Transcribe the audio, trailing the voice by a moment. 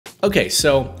Okay,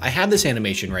 so I have this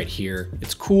animation right here.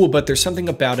 It's cool, but there's something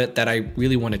about it that I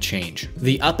really want to change.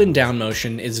 The up and down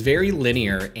motion is very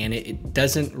linear and it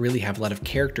doesn't really have a lot of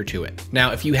character to it.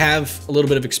 Now, if you have a little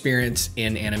bit of experience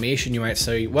in animation, you might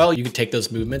say, well, you could take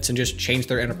those movements and just change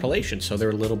their interpolation so they're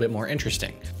a little bit more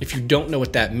interesting. If you don't know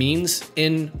what that means,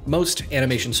 in most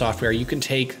animation software, you can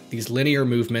take these linear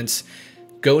movements,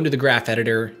 go into the graph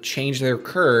editor, change their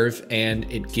curve,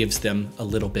 and it gives them a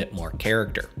little bit more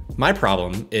character. My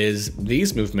problem is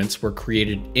these movements were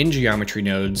created in geometry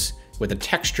nodes with a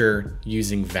texture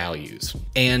using values.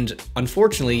 And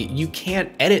unfortunately, you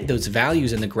can't edit those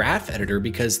values in the graph editor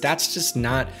because that's just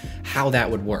not how that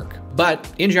would work.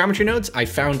 But in geometry nodes, I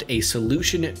found a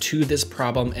solution to this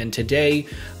problem, and today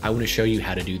I want to show you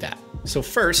how to do that. So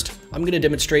first, I'm going to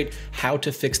demonstrate how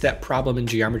to fix that problem in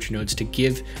geometry nodes to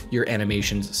give your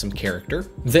animations some character.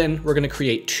 Then we're going to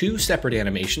create two separate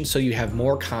animations so you have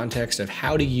more context of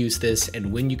how to use this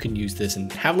and when you can use this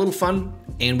and have a little fun,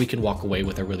 and we can walk away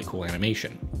with a really cool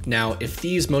animation. Now, if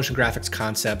these motion graphics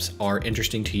concepts are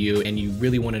interesting to you and you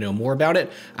really want to know more about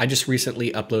it, I just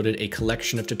recently uploaded a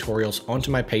collection of tutorials onto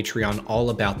my Patreon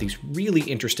all about these really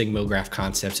interesting MoGraph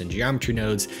concepts in geometry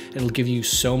nodes, and it'll give you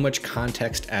so much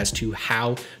context as to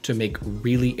how to make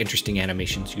really interesting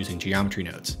animations using geometry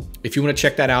nodes. If you want to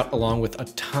check that out along with a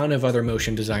ton of other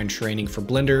motion design training for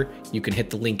Blender, you can hit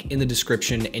the link in the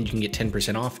description and you can get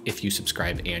 10% off if you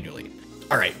subscribe annually.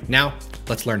 All right, now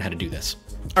let's learn how to do this.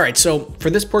 All right, so for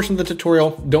this portion of the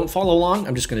tutorial, don't follow along.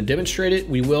 I'm just going to demonstrate it.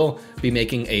 We will be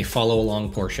making a follow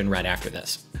along portion right after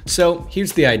this. So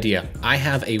here's the idea. I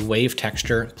have a wave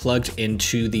texture plugged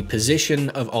into the position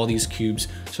of all these cubes,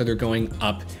 so they're going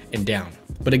up and down.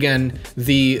 But again,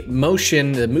 the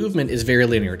motion, the movement is very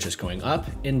linear, just going up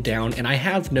and down, and I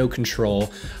have no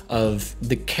control of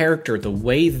the character, the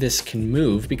way this can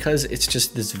move, because it's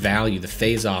just this value, the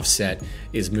phase offset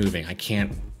is moving.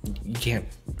 You can't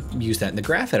use that in the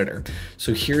graph editor.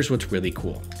 So here's what's really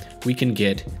cool. We can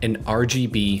get an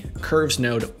RGB curves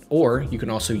node, or you can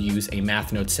also use a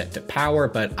math node set to power,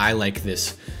 but I like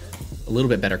this a little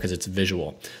bit better because it's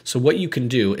visual. So what you can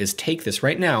do is take this.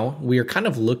 Right now, we are kind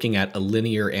of looking at a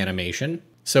linear animation.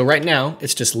 So right now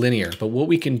it's just linear, but what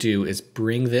we can do is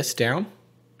bring this down,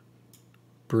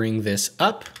 bring this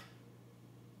up,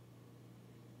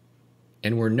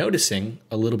 and we're noticing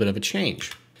a little bit of a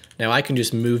change. Now I can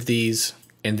just move these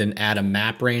and then add a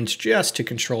map range just to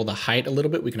control the height a little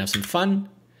bit. We can have some fun.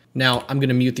 Now I'm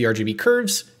gonna mute the RGB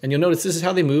curves, and you'll notice this is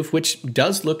how they move, which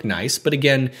does look nice. But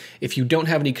again, if you don't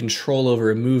have any control over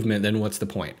a movement, then what's the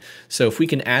point? So if we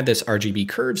can add this RGB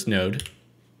curves node,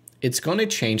 it's gonna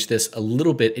change this a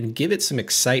little bit and give it some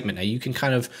excitement. Now you can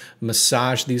kind of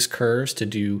massage these curves to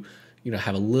do,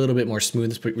 have a little bit more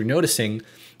smoothness, but we're noticing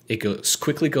it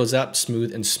quickly goes up,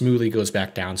 smooth, and smoothly goes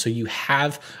back down. So you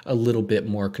have a little bit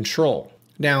more control.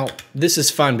 Now, this is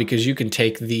fun because you can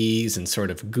take these and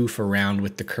sort of goof around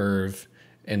with the curve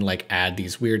and like add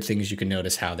these weird things. You can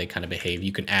notice how they kind of behave.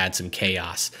 You can add some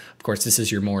chaos. Of course, this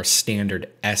is your more standard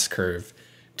S curve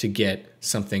to get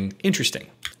something interesting.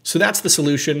 So that's the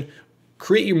solution.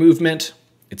 Create your movement.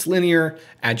 It's linear,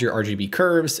 add your RGB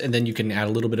curves, and then you can add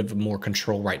a little bit of more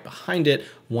control right behind it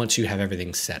once you have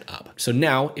everything set up. So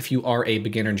now, if you are a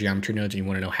beginner in geometry nodes and you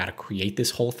want to know how to create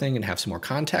this whole thing and have some more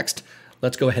context,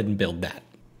 let's go ahead and build that.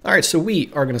 All right, so we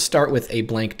are going to start with a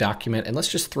blank document, and let's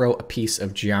just throw a piece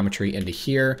of geometry into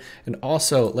here. And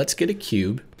also, let's get a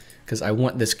cube, because I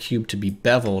want this cube to be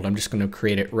beveled. I'm just going to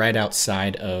create it right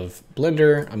outside of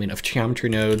Blender, of geometry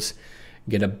nodes,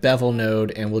 get a bevel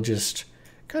node, and we'll just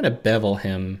kind of bevel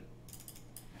him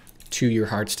to your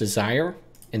heart's desire.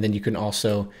 And then you can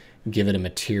also give it a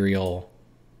material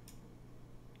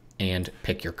and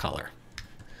pick your color.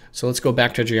 So let's go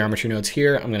back to geometry nodes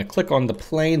here. I'm going to click on the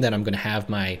plane that I'm going to have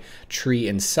my tree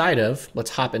inside of.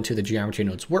 Let's hop into the geometry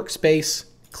nodes workspace,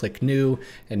 click new,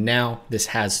 and now this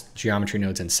has geometry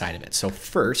nodes inside of it. So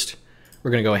first,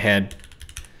 we're going to go ahead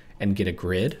and get a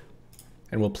grid,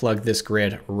 and we'll plug this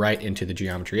grid right into the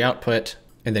geometry output.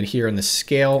 And then here in the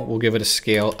scale, we'll give it a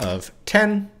scale of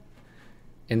 10.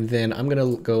 And then I'm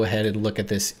going to go ahead and look at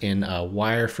this in a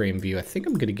wireframe view. I think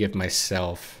I'm going to give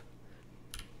myself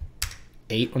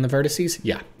 8 on the vertices.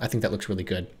 Yeah, I think that looks really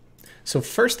good. So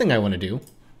first thing I want to do,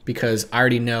 because I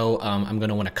already know I'm going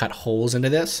to want to cut holes into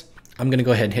this, I'm going to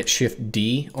go ahead and hit Shift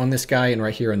D on this guy, and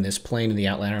right here on this plane in the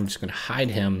outliner, I'm just going to hide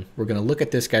him. We're going to look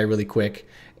at this guy really quick,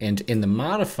 and in the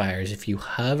modifiers, if you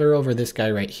hover over this guy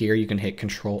right here, you can hit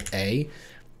Control A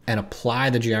and apply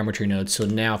the geometry node. So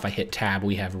now if I hit Tab,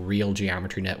 we have real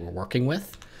geometry net we're working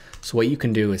with. So what you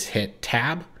can do is hit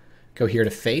Tab, go here to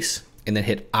Face, and then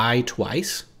hit I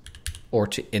twice, or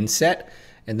to inset,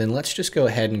 And then let's just go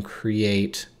ahead and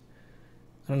create,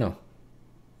 I don't know,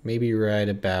 maybe right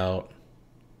about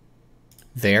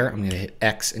there. I'm going to hit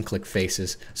X and click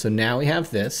faces. So now we have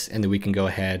this, and then we can go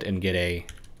ahead and get a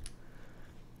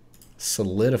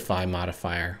solidify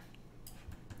modifier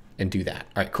and do that.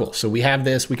 All right, cool. So we have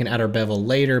this. We can add our bevel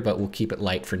later, but we'll keep it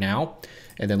light for now.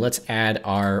 And then let's add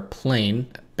our plane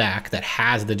back that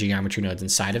has the geometry nodes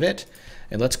inside of it.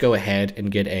 And let's go ahead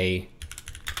and get a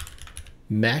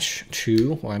mesh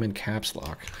to, well, I'm in caps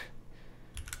lock,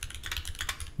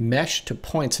 mesh to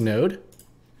points node.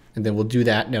 And then we'll do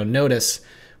that. Now notice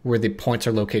where the points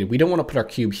are located. We don't want to put our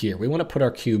cube here. We want to put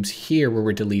our cubes here where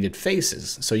we're deleted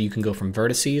faces. So you can go from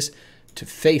vertices to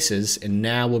faces, and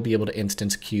now we'll be able to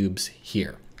instance cubes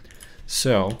here.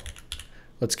 So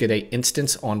let's get a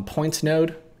instance on points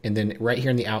node, and then right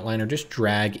here in the outliner, just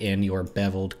drag in your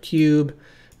beveled cube,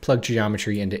 plug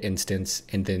geometry into instance,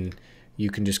 and then you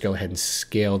can just go ahead and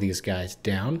scale these guys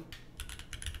down.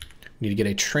 We need to get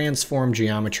a transform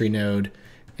geometry node,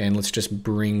 and let's just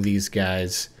bring these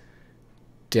guys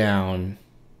down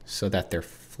so that they're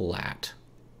flat.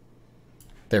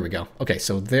 There we go. Okay,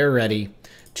 so they're ready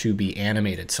to be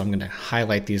animated. So I'm going to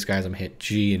highlight these guys. I'm going to hit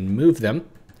G and move them.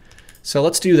 So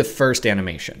let's do the first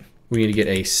animation. We need to get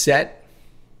a set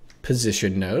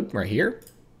position node right here.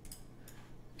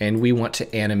 And we want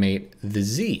to animate the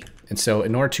Z. And so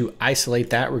in order to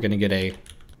isolate that, we're going to get a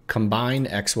combine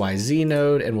XYZ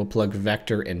node, and we'll plug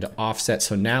vector into offset.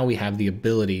 So now we have the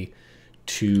ability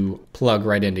to plug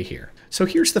right into here. So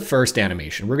here's the first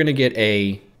animation. We're going to get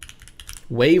a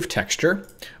wave texture,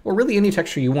 or really any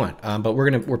texture you want, but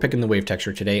we're picking the wave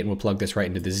texture today, and we'll plug this right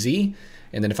into the Z.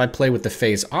 And then if I play with the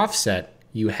phase offset,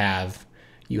 you have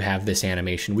this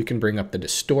animation. We can bring up the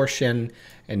distortion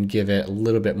and give it a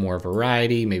little bit more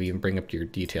variety, maybe even bring up your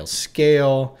detail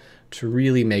scale to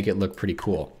really make it look pretty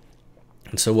cool.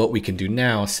 And so what we can do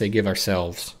now is say give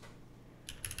ourselves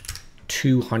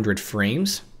 200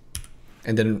 frames,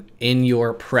 and then in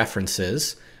your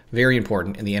preferences, very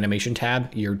important, in the animation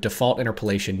tab, your default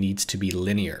interpolation needs to be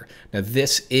linear. Now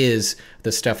this is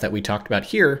the stuff that we talked about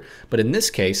here, but in this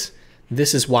case,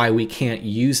 this is why we can't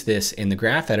use this in the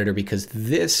graph editor, because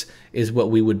this is what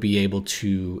we would be able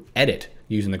to edit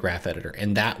using the graph editor.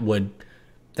 And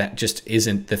that just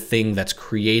isn't the thing that's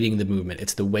creating the movement.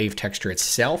 It's the wave texture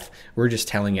itself. We're just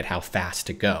telling it how fast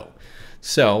to go.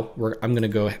 So I'm going to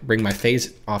go bring my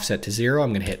phase offset to 0.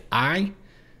 I'm going to hit I,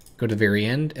 go to the very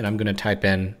end, and I'm going to type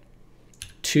in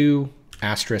 2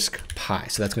 asterisk pi.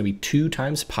 So that's going to be 2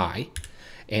 times pi.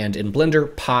 And in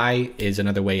Blender, pi is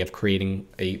another way of creating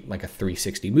like a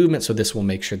 360 movement. So this will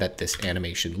make sure that this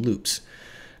animation loops.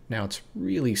 Now it's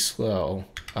really slow.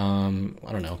 I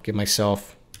don't know, give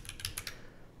myself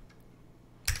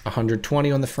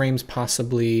 120 on the frames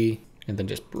possibly, and then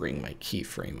just bring my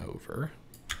keyframe over.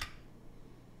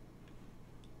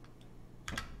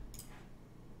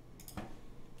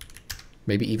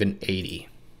 Maybe even 80.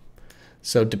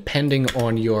 So depending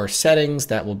on your settings,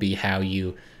 that will be how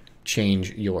you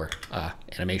change your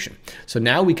animation. So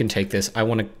now we can take this. I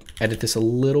want to edit this a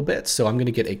little bit. So I'm going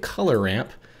to get a color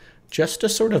ramp just to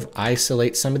sort of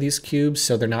isolate some of these cubes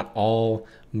so they're not all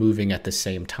moving at the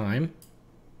same time.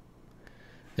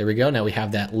 There we go. Now we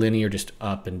have that linear just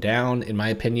up and down, in my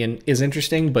opinion, is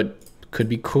interesting, but could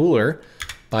be cooler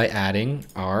by adding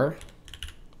our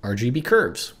RGB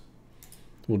curves.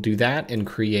 We'll do that and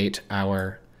create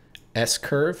our S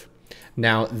curve.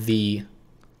 Now the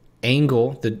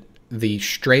angle, the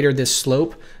straighter this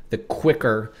slope, the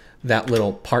quicker that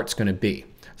little part's going to be.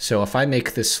 So if I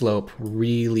make this slope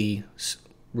really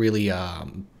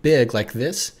big like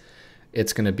this,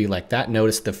 it's going to be like that.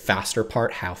 Notice the faster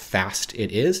part, how fast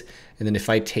it is. And then if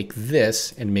I take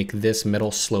this and make this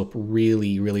middle slope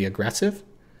really aggressive,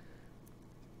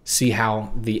 see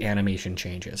how the animation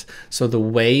changes. So the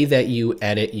way that you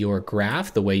edit your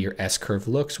graph, the way your S curve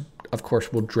looks, of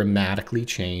course, will dramatically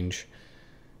change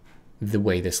the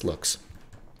way this looks.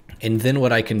 And then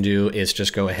what I can do is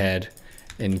just go ahead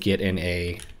and get in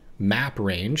a map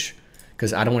range,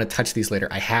 because I don't want to touch these later.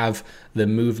 I have the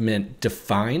movement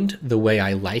defined the way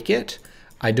I like it.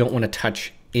 I don't want to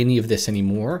touch any of this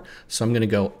anymore. So I'm going to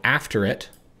go after it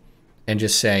and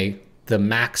just say the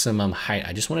maximum height.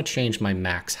 I just want to change my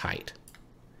max height.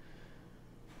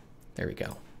 There we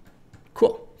go.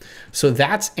 Cool. So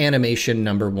that's animation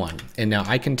number 1. And now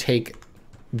I can take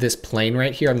this plane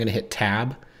right here. I'm going to hit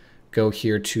tab, go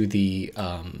here to the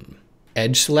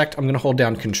edge select. I'm going to hold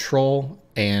down Control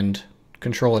and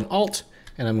Alt,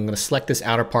 and I'm going to select this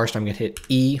outer part. I'm going to hit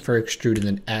E for extrude and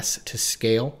then S to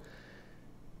scale.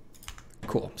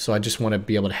 Cool. So I just want to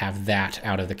be able to have that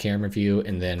out of the camera view,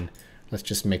 and then Let's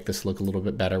just make this look a little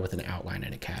bit better with an outline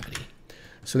and a cavity.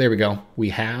 So there we go. We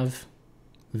have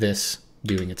this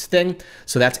doing its thing.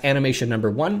 So that's animation number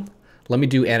 1. Let me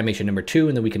do animation number 2,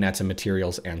 and then we can add some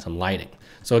materials and some lighting.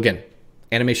 So again,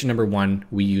 animation number 1,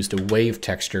 we used a wave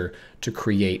texture to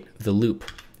create the loop.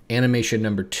 Animation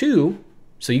number 2,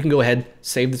 so you can go ahead,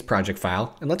 save this project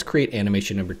file, and let's create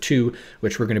animation number 2,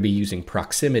 which we're going to be using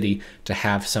proximity to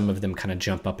have some of them kind of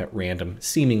jump up at random,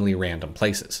 seemingly random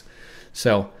places.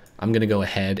 So I'm going to go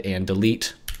ahead and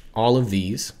delete all of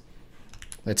these.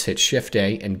 Let's hit Shift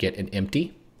A and get an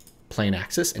empty plane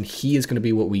axis, and he is going to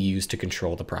be what we use to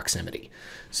control the proximity.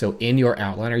 So in your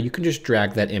outliner, you can just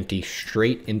drag that empty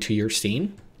straight into your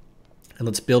scene. And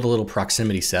let's build a little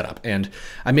proximity setup. And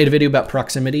I made a video about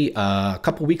proximity a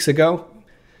couple weeks ago.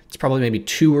 It's probably maybe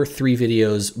 2 or 3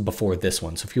 videos before this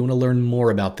one. So if you want to learn more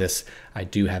about this, I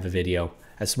do have a video,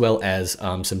 as well as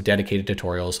some dedicated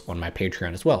tutorials on my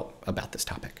Patreon as well about this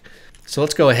topic. So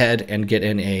let's go ahead and get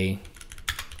in a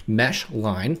mesh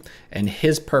line, and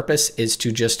his purpose is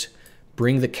to just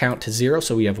bring the count to 0.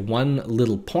 So we have one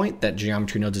little point that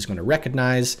geometry nodes is going to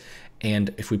recognize.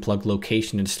 And if we plug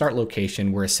location and start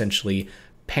location, we're essentially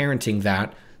parenting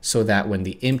that so that when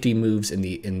the empty moves in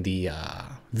the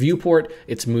viewport,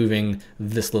 it's moving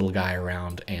this little guy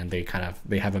around, and they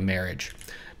have a marriage.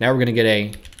 Now we're going to get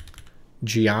a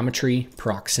geometry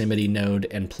proximity node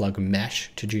and plug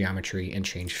mesh to geometry and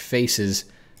change faces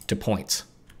to points.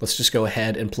 Let's just go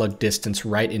ahead and plug distance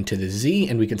right into the Z,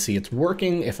 and we can see it's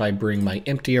working. If I bring my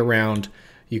empty around,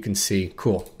 you can see,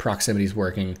 cool, proximity is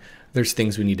working. There's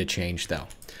things we need to change though.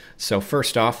 So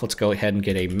first off, let's go ahead and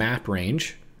get a map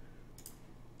range,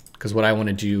 because what I want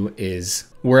to do is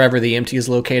wherever the empty is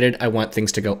located, I want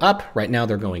things to go up. Right now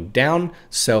they're going down.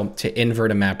 So to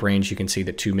invert a map range, you can see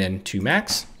that 2 min, 2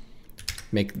 max.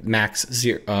 Make max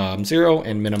 0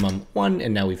 and minimum 1,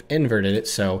 and now we've inverted it.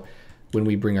 So when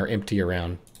we bring our empty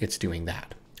around, it's doing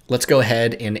that. Let's go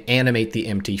ahead and animate the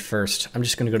empty first. I'm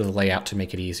just going to go to the layout to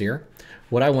make it easier.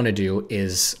 What I want to do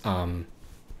is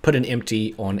put an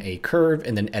empty on a curve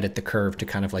and then edit the curve to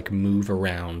kind of like move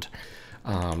around,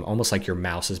 almost like your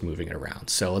mouse is moving it around.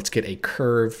 So let's get a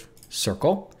curve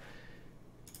circle.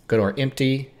 Go to our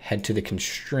empty, head to the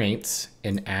constraints,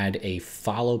 and add a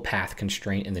follow path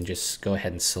constraint, and then just go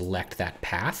ahead and select that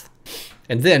path.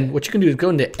 And then what you can do is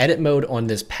go into edit mode on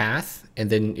this path, and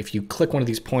then if you click one of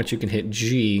these points, you can hit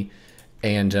G,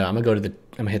 and I'm gonna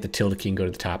hit the tilde key and go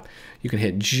to the top. You can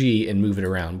hit G and move it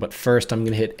around, but first I'm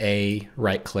gonna hit A,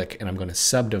 right click, and I'm gonna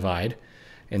subdivide,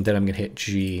 and then I'm gonna hit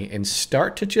G and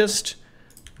start to just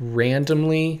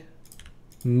randomly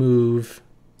move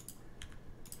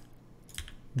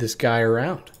this guy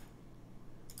around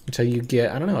until you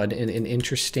get, I don't know, an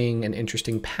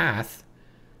interesting path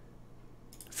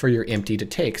for your empty to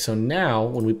take. So now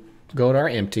when we go to our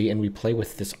empty and we play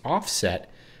with this offset,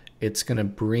 it's gonna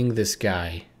bring this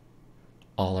guy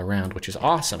all around, which is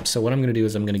awesome. So what I'm gonna do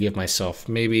is I'm gonna give myself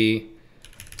maybe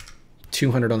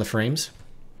 200 on the frames,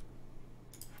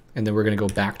 and then we're gonna go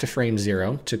back to frame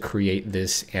 0 to create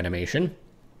this animation.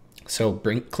 So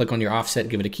click on your offset,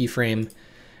 give it a keyframe,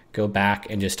 go back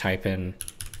and just type in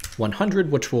 100,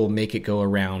 which will make it go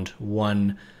around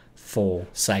 1 full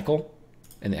cycle,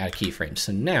 and add a keyframe.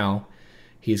 So now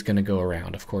he's gonna go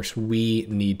around. Of course, we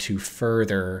need to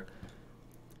further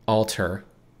alter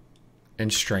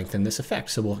and strengthen this effect.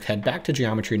 So we'll head back to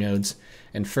geometry nodes,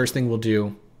 and first thing we'll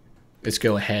do is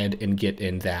go ahead and get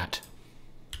in that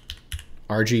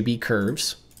RGB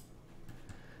curves,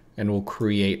 and we'll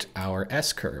create our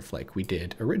S curve like we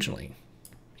did originally.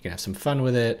 You can have some fun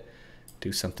with it,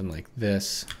 do something like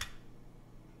this.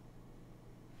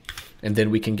 And then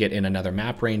we can get in another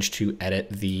map range to edit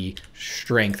the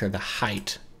strength or the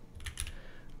height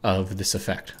of this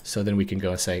effect. So then we can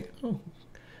go and say, oh,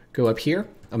 go up here.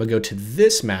 I'm gonna go to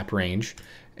this map range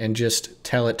and just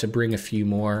tell it to bring a few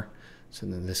more. So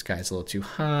then this guy's a little too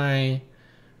high.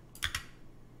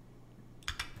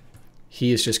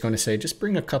 He is just going to say, just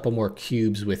bring a couple more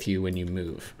cubes with you when you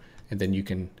move. And then you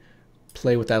can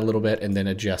play with that a little bit and then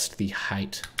adjust the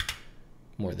height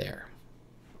more there.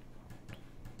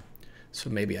 So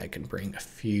maybe I can bring a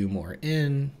few more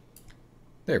in.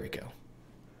 There we go.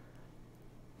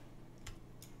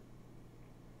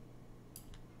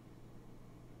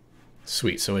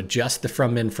 Sweet, so adjust the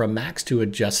from min from max to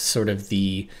adjust sort of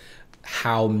the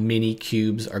how many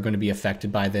cubes are going to be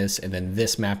affected by this, and then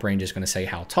this map range is going to say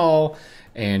how tall,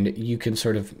 and you can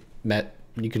sort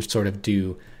of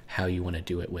do how you want to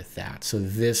do it with that. So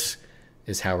this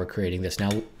is how we're creating this.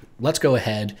 Now let's go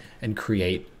ahead and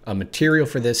create a material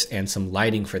for this and some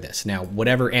lighting for this. Now,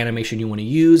 whatever animation you want to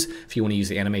use, if you want to use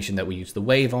the animation that we use the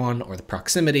wave on or the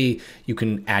proximity, you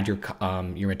can add your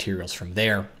materials from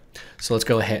there. So let's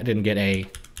go ahead and get a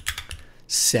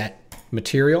set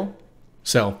material.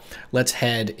 So let's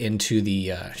head into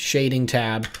the shading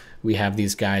tab. We have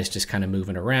these guys just kind of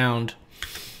moving around.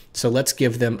 So let's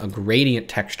give them a gradient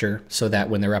texture so that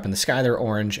when they're up in the sky, they're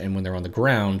orange, and when they're on the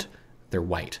ground, they're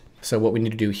white. So what we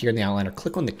need to do here in the outliner,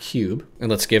 click on the cube, and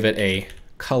let's give it a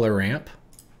color ramp.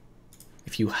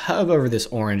 If you hover over this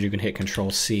orange, you can hit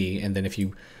Control C, and then if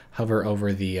you hover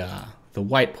over the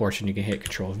white portion, you can hit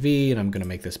Control V, and I'm gonna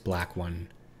make this black one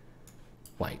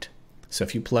white. So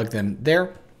if you plug them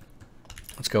there,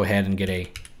 let's go ahead and get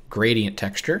a gradient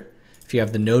texture. If you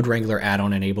have the Node Wrangler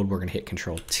add-on enabled, we're gonna hit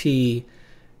Control T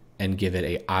and give it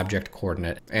a object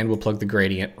coordinate, and we'll plug the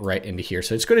gradient right into here.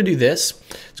 So it's gonna do this.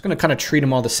 It's gonna kind of treat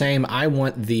them all the same. I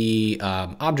want the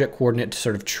object coordinate to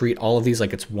sort of treat all of these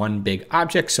like it's one big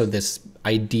object, so this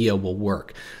idea will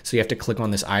work. So you have to click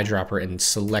on this eyedropper and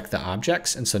select the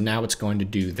objects, and so now it's going to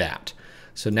do that.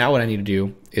 So now what I need to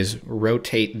do is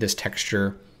rotate this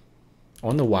texture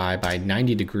on the Y by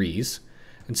 90 degrees.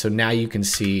 And so now you can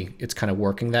see it's kind of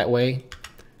working that way.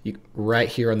 Right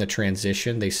here on the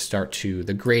transition,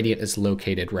 the gradient is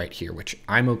located right here, which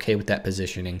I'm okay with that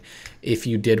positioning. If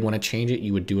you did want to change it,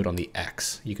 you would do it on the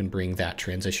X. You can bring that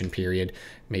transition period,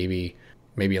 maybe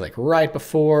like right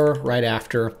before, right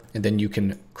after, and then you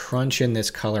can crunch in this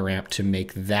color ramp to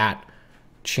make that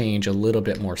change a little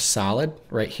bit more solid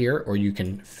right here, or you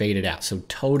can fade it out. So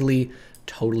totally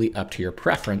up to your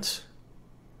preference.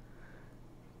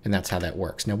 And that's how that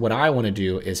works. Now what I want to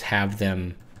do is have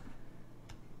them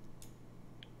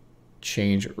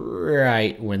change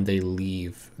right when they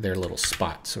leave their little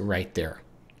spot. So right there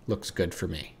looks good for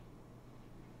me.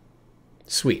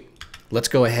 Sweet. Let's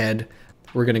go ahead.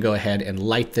 We're going to go ahead and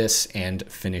light this and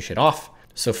finish it off.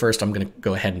 So first I'm going to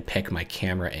go ahead and pick my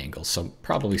camera angle. So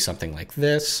probably something like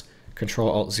this.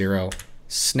 Control-Alt-0,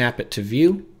 snap it to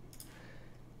view.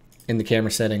 In the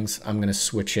camera settings, I'm going to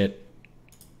switch it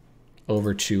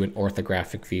over to an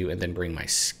orthographic view and then bring my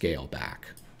scale back.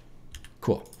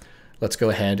 Cool. Let's go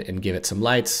ahead and give it some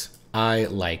lights. I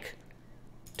like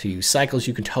to use cycles.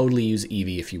 You can totally use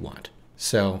Eevee if you want.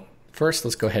 So first,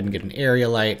 let's go ahead and get an area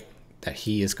light that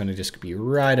he is going to just be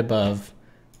right above,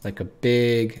 like a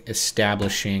big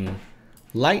establishing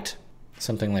light.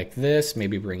 Something like this,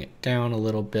 maybe bring it down a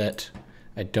little bit.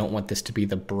 I don't want this to be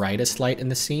the brightest light in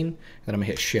the scene. Then I'm gonna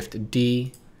hit Shift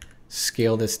D,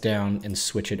 scale this down and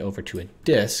switch it over to a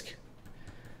disk.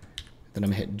 Then I'm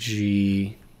gonna hit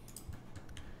G,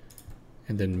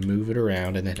 and then move it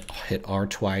around, and then hit R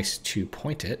twice to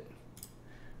point it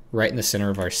right in the center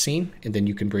of our scene. And then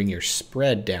you can bring your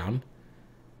spread down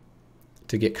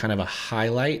to get kind of a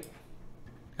highlight.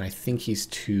 And I think he's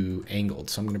too angled,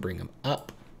 so I'm gonna bring him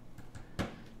up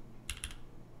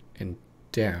and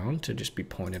down to just be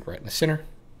pointed right in the center.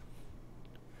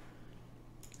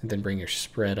 And then bring your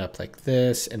spread up like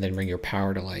this, and then bring your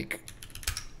power to like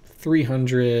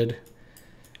 300,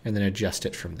 and then adjust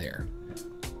it from there.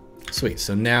 Sweet,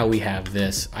 so now we have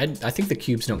this. I think the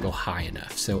cubes don't go high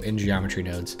enough. So in geometry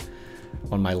nodes,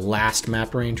 on my last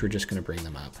map range, we're just gonna bring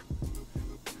them up.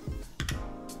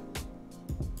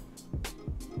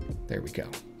 There we go.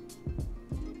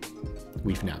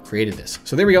 We've now created this.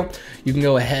 So there we go. You can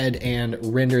go ahead and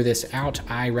render this out.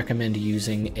 I recommend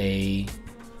using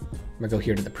I'm gonna go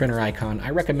here to the printer icon. I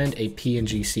recommend a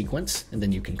PNG sequence, and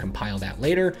then you can compile that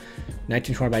later.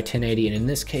 1920 by 1080, and in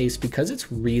this case, because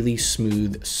it's really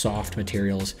smooth, soft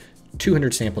materials,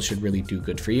 200 samples should really do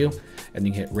good for you. And then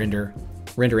you hit render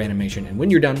animation, and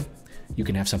when you're done, you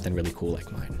can have something really cool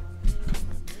like mine.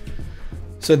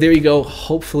 So there you go.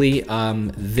 Hopefully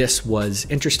this was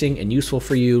interesting and useful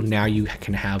for you. Now you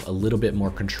can have a little bit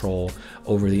more control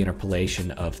over the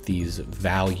interpolation of these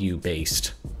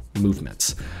value-based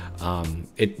movements.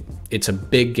 It's a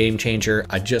big game changer.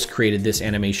 I just created this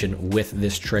animation with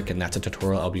this trick, and that's a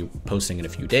tutorial I'll be posting in a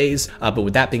few days. But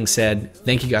with that being said,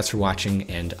 thank you guys for watching,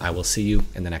 and I will see you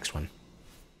in the next one.